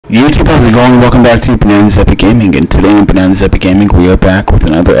YouTube, how's it going? Welcome back to Bananas Epic Gaming, and today on Bananas Epic Gaming we are back with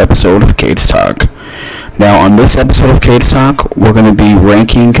another episode of CageTalk. Now on this episode of CageTalk, we're going to be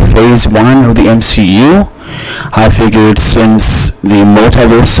ranking Phase 1 of the MCU. I figured since the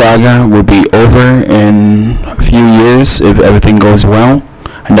multiverse saga will be over in a few years, if everything goes well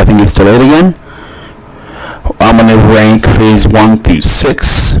and nothing gets delayed again, I'm going to rank Phase 1 through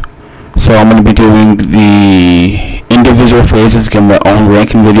 6. So I'm going to be doing the individual phases, giving their own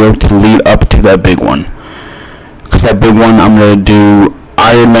ranking video to lead up to that big one. Because that big one, I'm going to do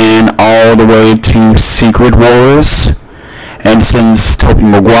Iron Man all the way to Secret Wars. And since Tobey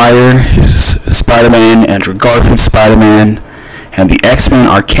Maguire's Spider-Man, Andrew Garfield's Spider-Man, and the X-Men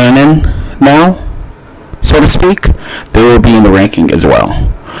are canon now, so to speak, they will be in the ranking as well.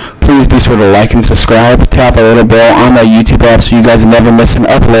 Please be sure to like and subscribe, tap the little bell on that YouTube app so you guys never miss an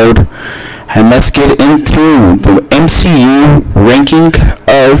upload. And let's get into the MCU ranking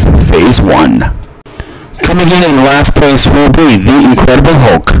of Phase 1. Coming in last place will be The Incredible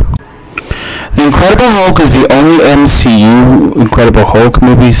Hulk. The Incredible Hulk is the only MCU Incredible Hulk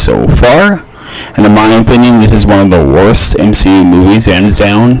movie so far. And in my opinion, this is one of the worst MCU movies, hands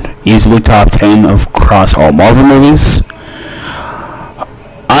down. Easily top 10 across all Marvel movies.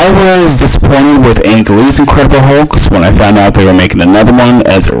 I was disappointed with Ang Lee's Incredible Hulk when I found out they were making another one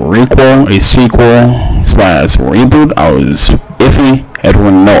as a requel, a sequel / reboot. I was iffy.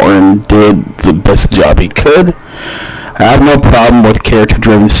 Edward Norton did the best job he could. I have no problem with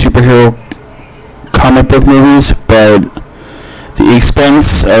character-driven superhero comic book movies, but the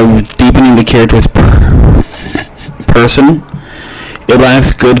expense of deepening the character's person, it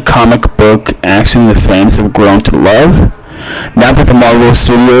lacks good comic book action the fans have grown to love. Now that the Marvel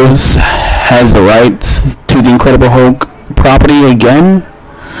Studios has the rights to the Incredible Hulk property again,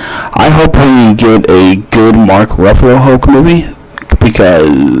 I hope we get a good Mark Ruffalo Hulk movie,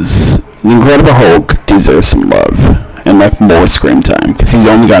 because the Incredible Hulk deserves some love and more screen time, because he's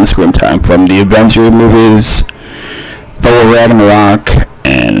only gotten screen time from the Avengers movies, Thor Ragnarok,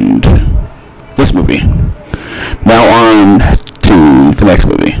 and this movie. Now on to the next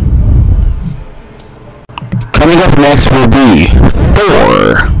movie. Coming up next will be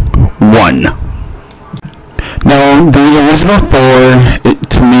Thor 1. Now, the original Thor,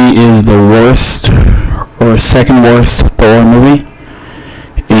 to me, is the worst, or second worst Thor movie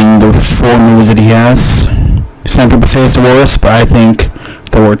in the 4 movies that he has. Some people say it's the worst, but I think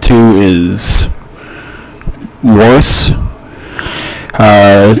Thor 2 is worse.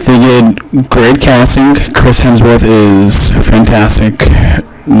 They did great casting. Chris Hemsworth is fantastic.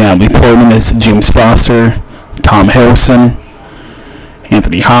 Natalie Portman is James Foster. Tom Hiddleston,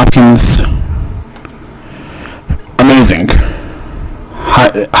 Anthony Hopkins, amazing.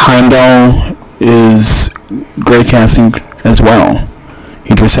 Heimdall is great casting as well.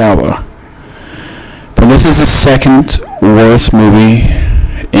 Idris Elba. But this is the second worst movie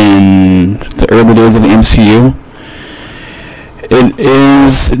in the early days of the MCU. It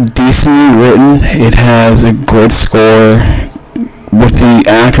is decently written. It has a great score. With the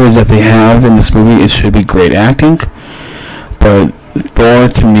actors that they have in this movie, it should be great acting, but Thor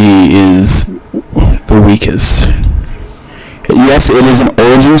to me is the weakest. Yes, it is an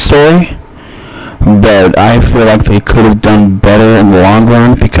origin story, but I feel like they could have done better in the long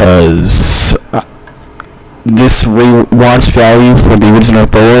run, because this rewatch value for the original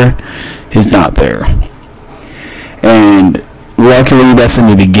Thor is not there. And luckily that's in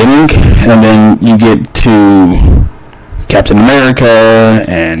the beginning, and then you get to Captain America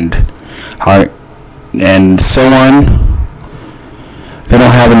and so on. They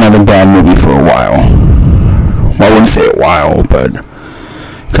don't have another bad movie for a while. Well, I wouldn't say a while, but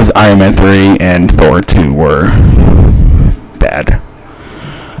because Iron Man 3 and Thor 2 were bad.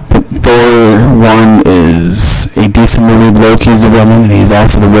 But Thor 1 is a decent movie. Loki's the villain, and he's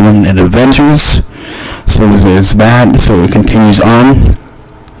also the villain in Avengers. So there's that. So it continues on,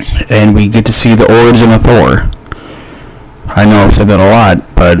 and we get to see the origin of Thor. I know I've said that a lot,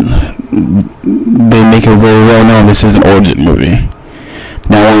 but they make it very well known this is an origin movie.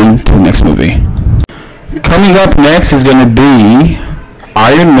 Now on to the next movie. Coming up next is going to be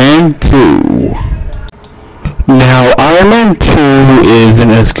Iron Man 2. Now, Iron Man 2 isn't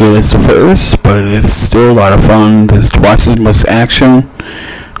as good as the first, but it's still a lot of fun. There's twice as much action,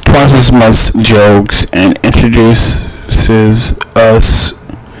 twice as much jokes, and introduces us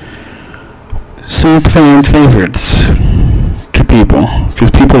some fan favorites to people, because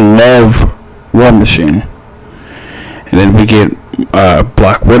people love War Machine. And then we get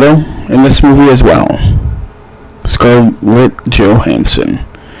Black Widow in this movie as well, Scarlett Johansson.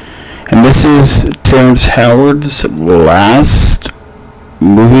 And this is Terrence Howard's last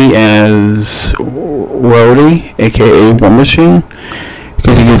movie as Rhodey, aka War Machine,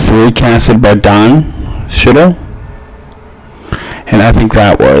 because he gets recasted by Don Cheadle, and I think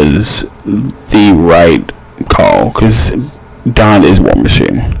that was the right call, because Don is War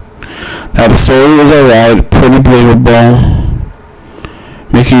Machine. Now the story is alright, pretty believable.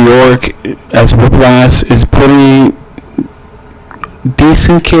 Mickey York as Whiplash is pretty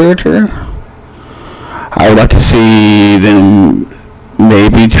decent character. I would like to see them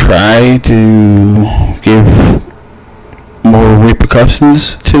maybe try to give more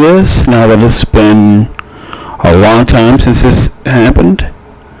repercussions to this, now that it's been a long time since this happened.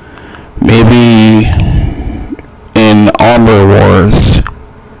 Maybe in Armor Wars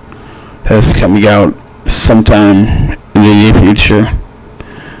that's coming out sometime in the near future,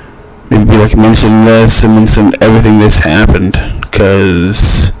 maybe like mention this and mention everything that's happened,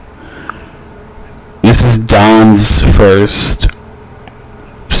 because this is Don's first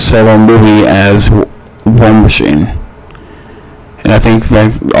solo movie as War Machine, and I think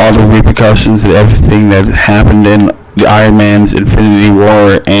like all the repercussions and everything that happened in the Iron Man's Infinity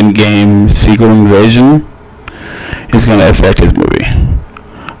War Endgame Secret Invasion is going to affect his movie.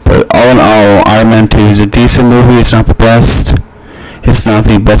 But all in all, Iron Man 2 is a decent movie. It's not the best. It's not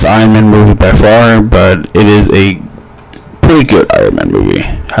the best Iron Man movie by far, but it is a pretty good Iron Man movie.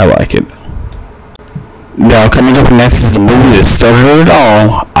 I like it. Now, coming up next is the movie that started it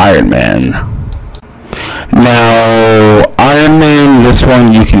all, Iron Man. Now, Iron Man, this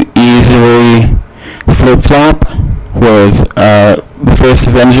one you can easily flip-flop with the first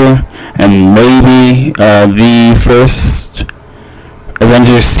Avenger, and maybe the first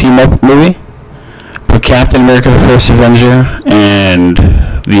Avengers team-up movie. But Captain America, the first Avenger, and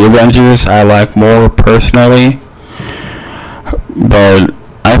the Avengers I like more personally. But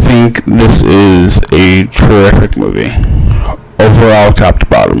I think this is a terrific movie, overall, top to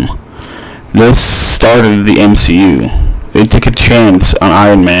bottom. This started the MCU. They took a chance on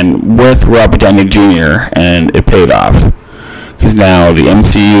Iron Man with Robert Downey Jr., and it paid off. Because now the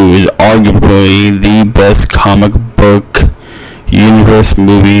MCU is arguably the best comic book universe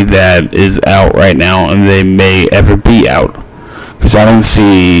movie that is out right now, and they may ever be out. Because I don't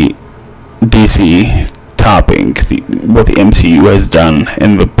see DC topping what the MCU has done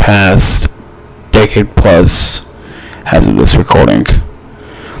in the past decade plus as of this recording.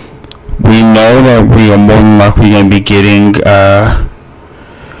 We know that we are more than likely going to be getting the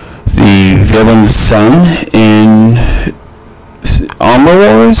villain's son in Armor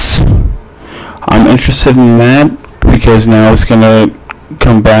Wars. I'm interested in that because now it's going to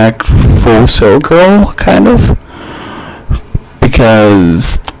come back full circle, kind of.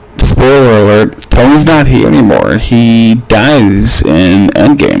 Because, spoiler alert, Tony's not here anymore. He dies in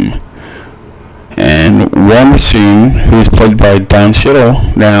Endgame. And War Machine, who is played by Don Cheadle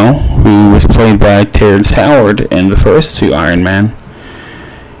now, who was played by Terrence Howard in the first two Iron Man,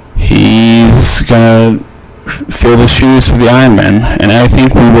 he's gonna fill the shoes for the Iron Man. And I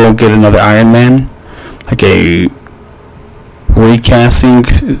think we will get another Iron Man, like a recasting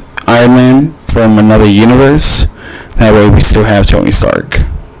Iron Man from another universe. That way we still have Tony Stark.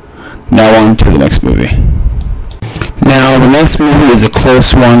 Now on to the next movie. Now, the next movie is a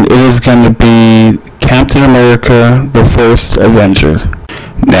close one. It is going to be Captain America, the First Avenger.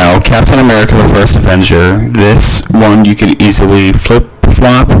 Now, Captain America, the First Avenger, this one you could easily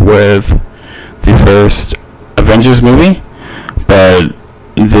flip-flop with the first Avengers movie, but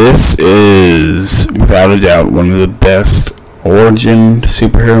this is, without a doubt, one of the best origin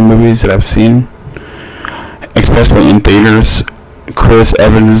superhero movies that I've seen, especially in theaters. Chris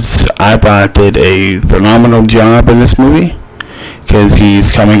Evans, I thought, did a phenomenal job in this movie because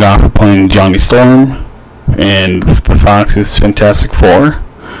he's coming off of playing Johnny Storm and the Fox's Fantastic Four,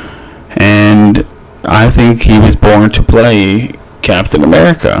 and I think he was born to play Captain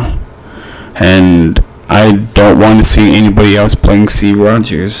America, and I don't want to see anybody else playing Steve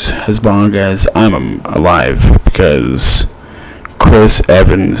Rogers as long as I'm alive, because Chris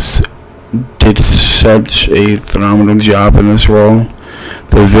Evans did such a phenomenal job in this role.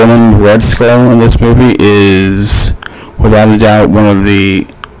 The villain Red Skull in this movie is without a doubt one of the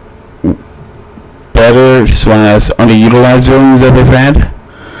better / underutilized villains that they've had.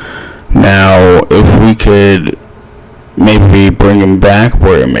 Now, if we could maybe bring him back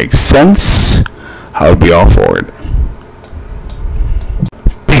where it makes sense, I would be all for it.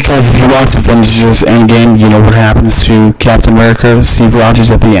 Because if you watch Avengers Endgame, you know what happens to Captain America, Steve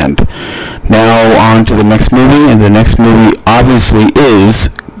Rogers, at the end. Now on to the next movie, and the next movie obviously is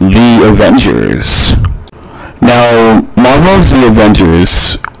The Avengers. Now, Marvel's The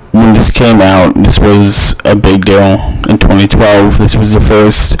Avengers when this came out, this was a big deal in 2012. This was the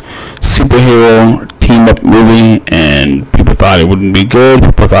first superhero team-up movie, and people thought it wouldn't be good.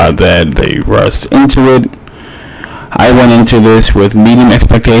 People thought that they rushed into it. I went into this with medium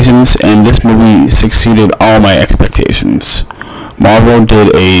expectations, and this movie succeeded all my expectations. Marvel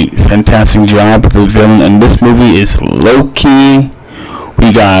did a fantastic job with the villain, and this movie is low-key.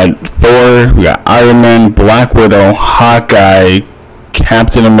 We got Thor, we got Iron Man, Black Widow, Hawkeye,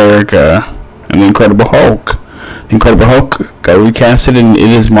 Captain America, and the Incredible Hulk. The Incredible Hulk got recasted, and it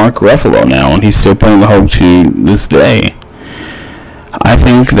is Mark Ruffalo now, and he's still playing the Hulk to this day. I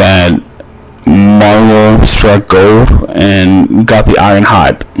think that Marvel struck gold and got the iron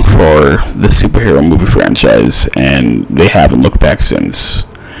hot for the superhero movie franchise, and they haven't looked back since.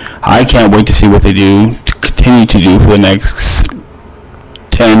 I can't wait to see what they do, to continue to do for the next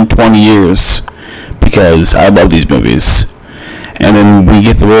 10, 20 years, because I love these movies. And then we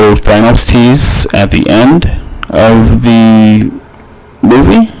get the little Thanos tease at the end of the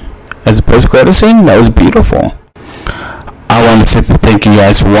movie as a post-credit scene. That was beautiful. I want to say thank you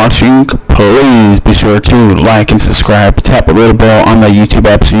guys for watching. Please be sure to like and subscribe. Tap the little bell on the YouTube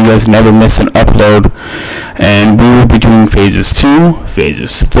app so you guys never miss an upload. And we will be doing phases 2,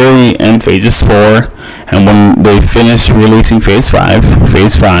 phases 3, and phases 4. And when they finish releasing phase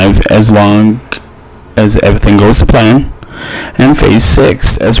 5, as long as everything goes to plan, and phase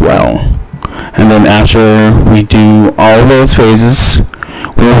 6 as well. And then after we do all those phases,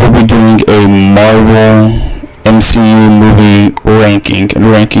 we will be doing a Marvel MCU movie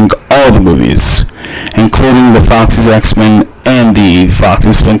ranking all the movies, including the Fox's X-Men and the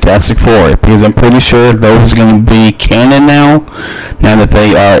Fox's Fantastic Four, because I'm pretty sure those are going to be canon now that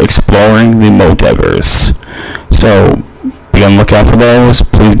they are exploring the multiverse. So be on the lookout for those.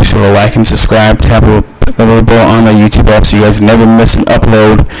 Please be sure to like and subscribe, tap the little bell on the YouTube app so you guys never miss an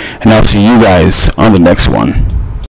upload, and I'll see you guys on the next one.